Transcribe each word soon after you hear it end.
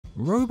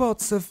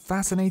Robots have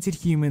fascinated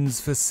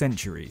humans for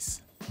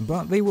centuries,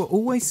 but they were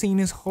always seen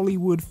as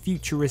Hollywood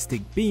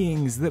futuristic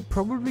beings that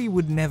probably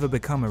would never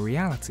become a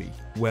reality.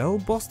 Well,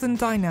 Boston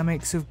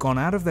Dynamics have gone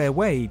out of their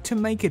way to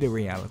make it a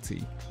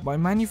reality by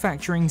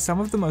manufacturing some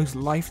of the most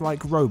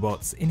lifelike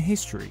robots in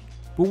history.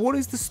 But what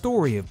is the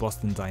story of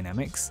Boston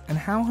Dynamics, and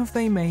how have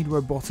they made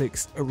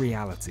robotics a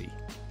reality?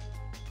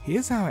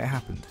 Here's how it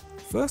happened.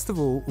 First of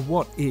all,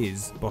 what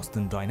is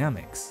Boston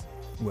Dynamics?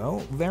 Well,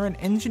 they're an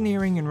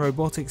engineering and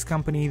robotics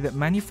company that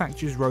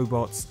manufactures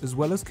robots as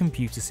well as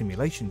computer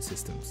simulation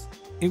systems.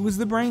 It was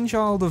the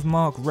brainchild of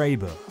Marc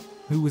Raibert,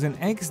 who was an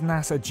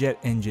ex-NASA jet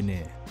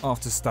engineer.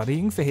 After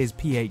studying for his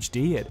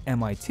PhD at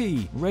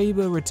MIT,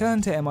 Raibert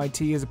returned to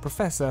MIT as a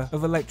professor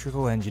of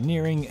electrical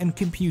engineering and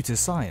computer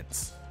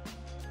science.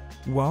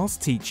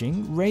 Whilst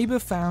teaching,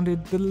 Raibert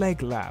founded the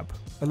Leg Lab,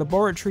 a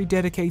laboratory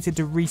dedicated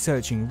to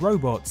researching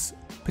robots,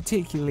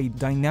 particularly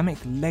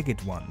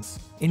dynamic-legged ones.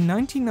 In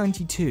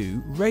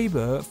 1992,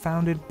 Raibert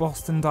founded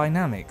Boston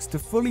Dynamics to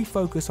fully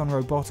focus on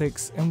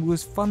robotics and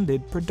was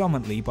funded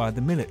predominantly by the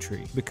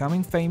military,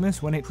 becoming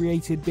famous when it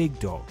created Big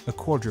Dog, a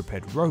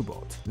quadruped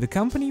robot. The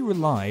company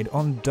relied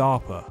on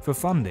DARPA for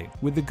funding,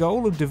 with the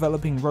goal of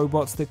developing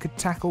robots that could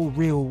tackle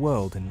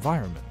real-world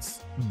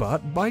environments.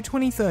 But by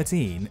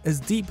 2013, as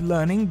deep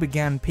learning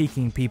began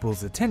piquing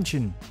people's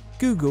attention,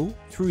 Google,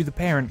 through the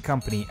parent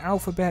company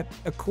Alphabet,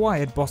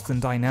 acquired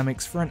Boston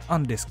Dynamics for an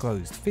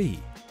undisclosed fee.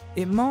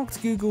 It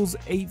marked Google's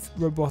 8th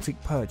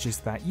robotic purchase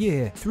that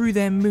year through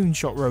their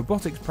Moonshot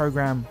Robotics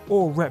program,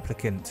 or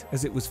Replicant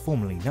as it was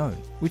formerly known,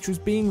 which was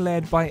being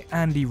led by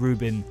Andy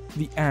Rubin,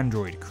 the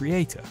Android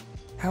creator.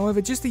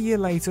 However, just a year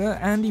later,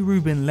 Andy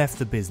Rubin left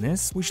the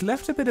business, which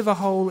left a bit of a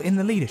hole in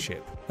the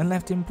leadership and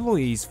left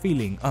employees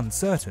feeling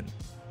uncertain.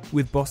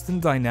 With Boston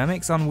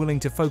Dynamics unwilling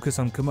to focus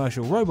on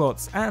commercial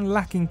robots and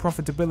lacking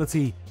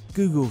profitability,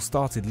 Google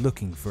started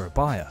looking for a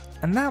buyer.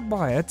 And that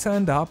buyer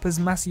turned up as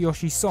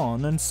Masayoshi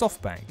Son and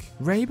SoftBank.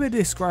 Raibert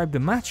described the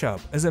matchup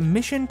as a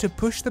mission to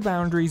push the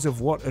boundaries of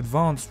what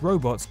advanced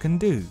robots can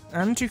do,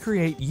 and to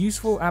create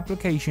useful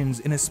applications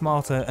in a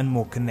smarter and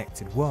more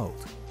connected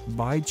world.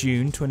 By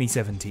June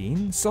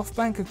 2017,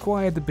 SoftBank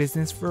acquired the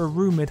business for a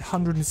rumored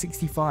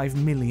 $165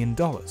 million.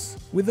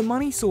 With the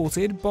money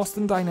sorted,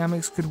 Boston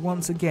Dynamics could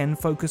once again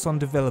focus on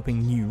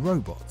developing new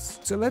robots.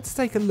 So let's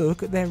take a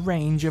look at their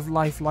range of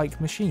lifelike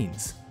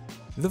machines.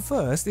 The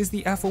first is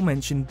the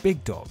aforementioned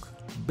Big Dog,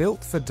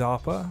 built for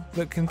DARPA,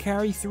 that can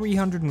carry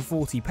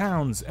 340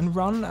 pounds and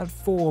run at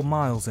 4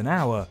 miles an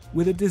hour,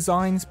 with a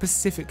design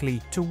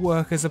specifically to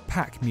work as a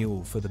pack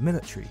mule for the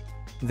military.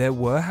 There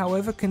were,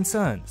 however,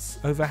 concerns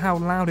over how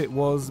loud it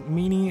was,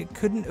 meaning it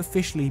couldn't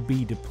officially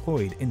be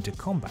deployed into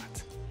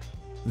combat.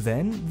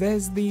 Then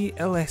there's the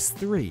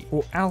LS-3,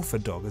 or Alpha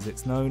Dog as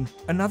it's known,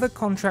 another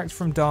contract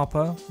from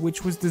DARPA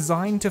which was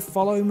designed to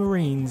follow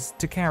Marines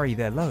to carry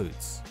their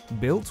loads.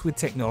 Built with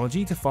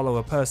technology to follow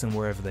a person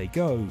wherever they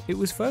go, it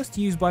was first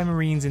used by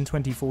Marines in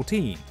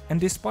 2014, and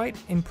despite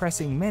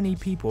impressing many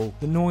people,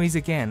 the noise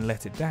again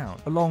let it down,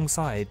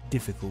 alongside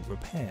difficult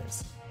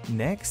repairs.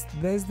 Next,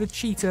 there's the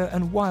Cheetah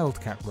and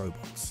Wildcat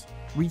robots,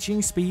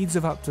 reaching speeds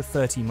of up to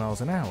 30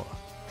 miles an hour.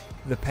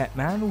 The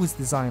Petman was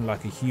designed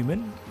like a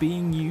human,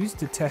 being used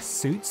to test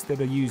suits that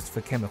are used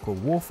for chemical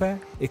warfare.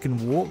 It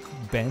can walk,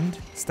 bend,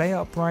 stay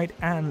upright,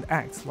 and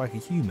act like a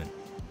human.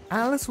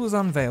 Alice was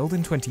unveiled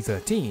in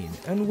 2013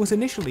 and was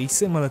initially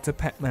similar to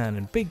Petman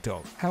and Big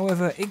Dog.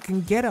 However, it can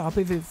get up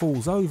if it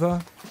falls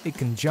over, it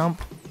can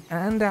jump,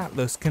 and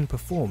Atlas can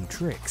perform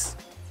tricks.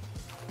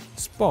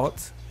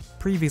 Spot,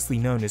 previously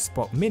known as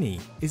Spot Mini,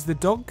 is the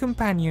dog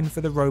companion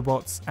for the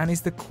robots and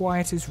is the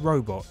quietest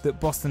robot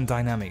that Boston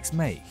Dynamics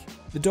make.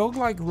 The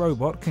dog-like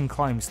robot can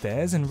climb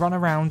stairs and run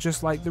around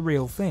just like the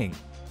real thing.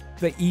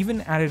 They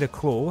even added a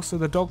claw so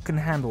the dog can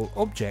handle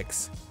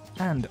objects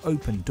and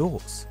open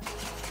doors.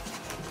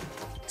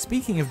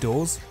 Speaking of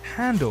doors,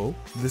 Handle,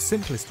 the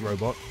simplest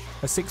robot,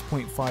 a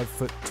 6.5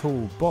 foot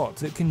tall bot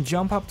that can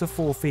jump up to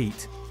 4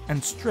 feet,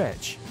 and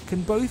Stretch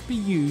can both be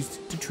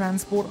used to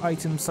transport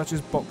items such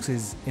as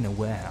boxes in a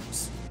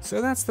warehouse.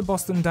 So that's the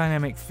Boston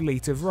Dynamic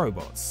fleet of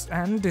robots,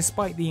 and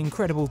despite the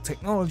incredible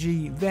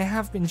technology, there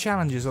have been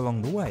challenges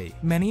along the way.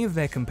 Many of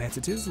their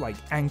competitors like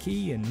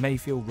Anki and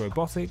Mayfield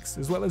Robotics,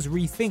 as well as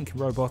Rethink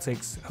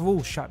Robotics, have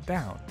all shut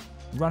down,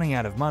 running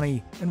out of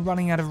money and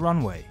running out of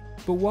runway.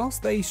 But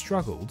whilst they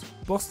struggled,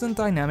 Boston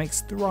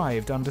Dynamics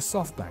thrived under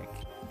SoftBank,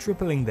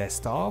 tripling their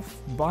staff,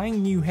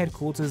 buying new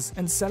headquarters,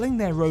 and selling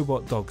their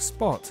robot dog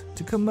Spot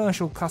to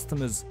commercial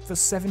customers for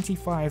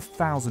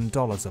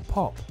 $75,000 a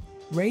pop,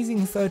 raising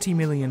 $30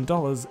 million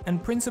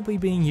and principally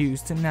being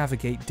used to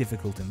navigate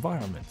difficult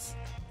environments.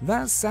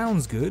 That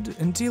sounds good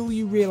until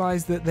you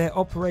realize that their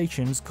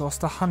operations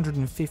cost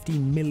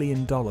 $150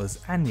 million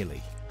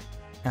annually.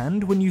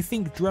 And when you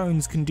think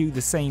drones can do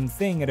the same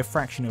thing at a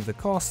fraction of the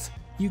cost,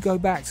 you go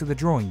back to the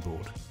drawing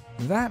board.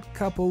 That,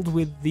 coupled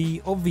with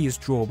the obvious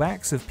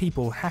drawbacks of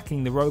people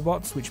hacking the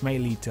robots, which may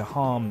lead to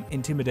harm,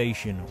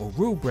 intimidation, or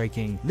rule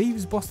breaking,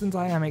 leaves Boston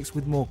Dynamics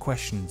with more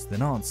questions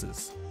than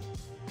answers.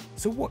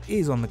 So what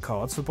is on the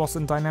cards for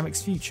Boston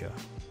Dynamics' future?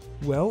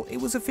 Well, it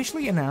was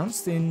officially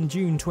announced in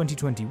June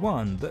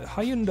 2021 that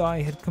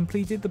Hyundai had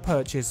completed the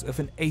purchase of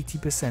an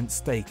 80%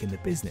 stake in the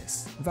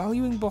business,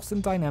 valuing Boston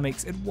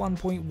Dynamics at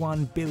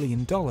 $1.1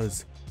 billion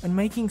and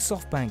making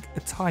SoftBank a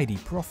tidy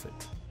profit.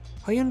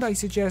 Hyundai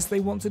suggests they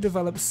want to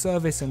develop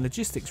service and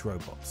logistics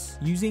robots,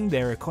 using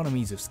their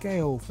economies of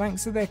scale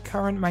thanks to their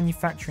current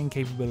manufacturing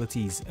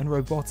capabilities and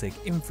robotic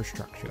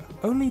infrastructure.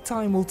 Only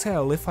time will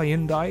tell if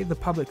Hyundai, the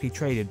publicly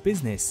traded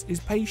business, is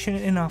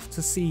patient enough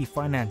to see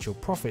financial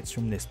profits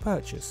from this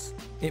purchase.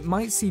 It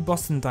might see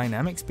Boston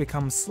Dynamics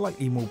become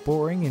slightly more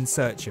boring in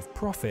search of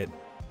profit,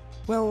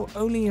 well,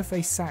 only if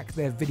they sack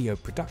their video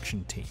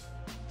production team.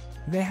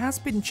 There has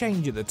been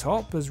change at the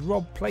top as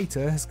Rob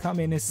Plater has come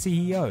in as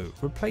CEO,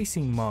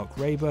 replacing Marc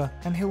Raibert,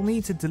 and he'll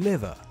need to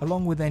deliver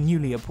along with their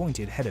newly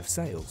appointed head of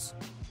sales.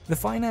 The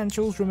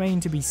financials remain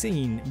to be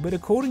seen, but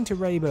according to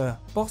Raibert,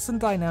 Boston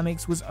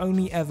Dynamics was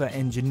only ever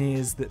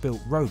engineers that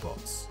built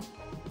robots.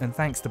 And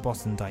thanks to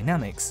Boston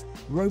Dynamics,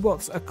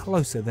 robots are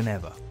closer than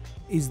ever.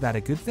 Is that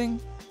a good thing,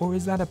 or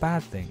is that a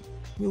bad thing?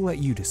 We'll let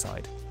you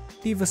decide.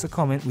 Leave us a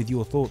comment with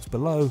your thoughts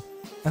below,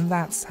 and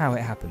that's how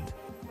it happened.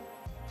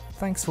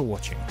 Thanks for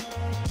watching.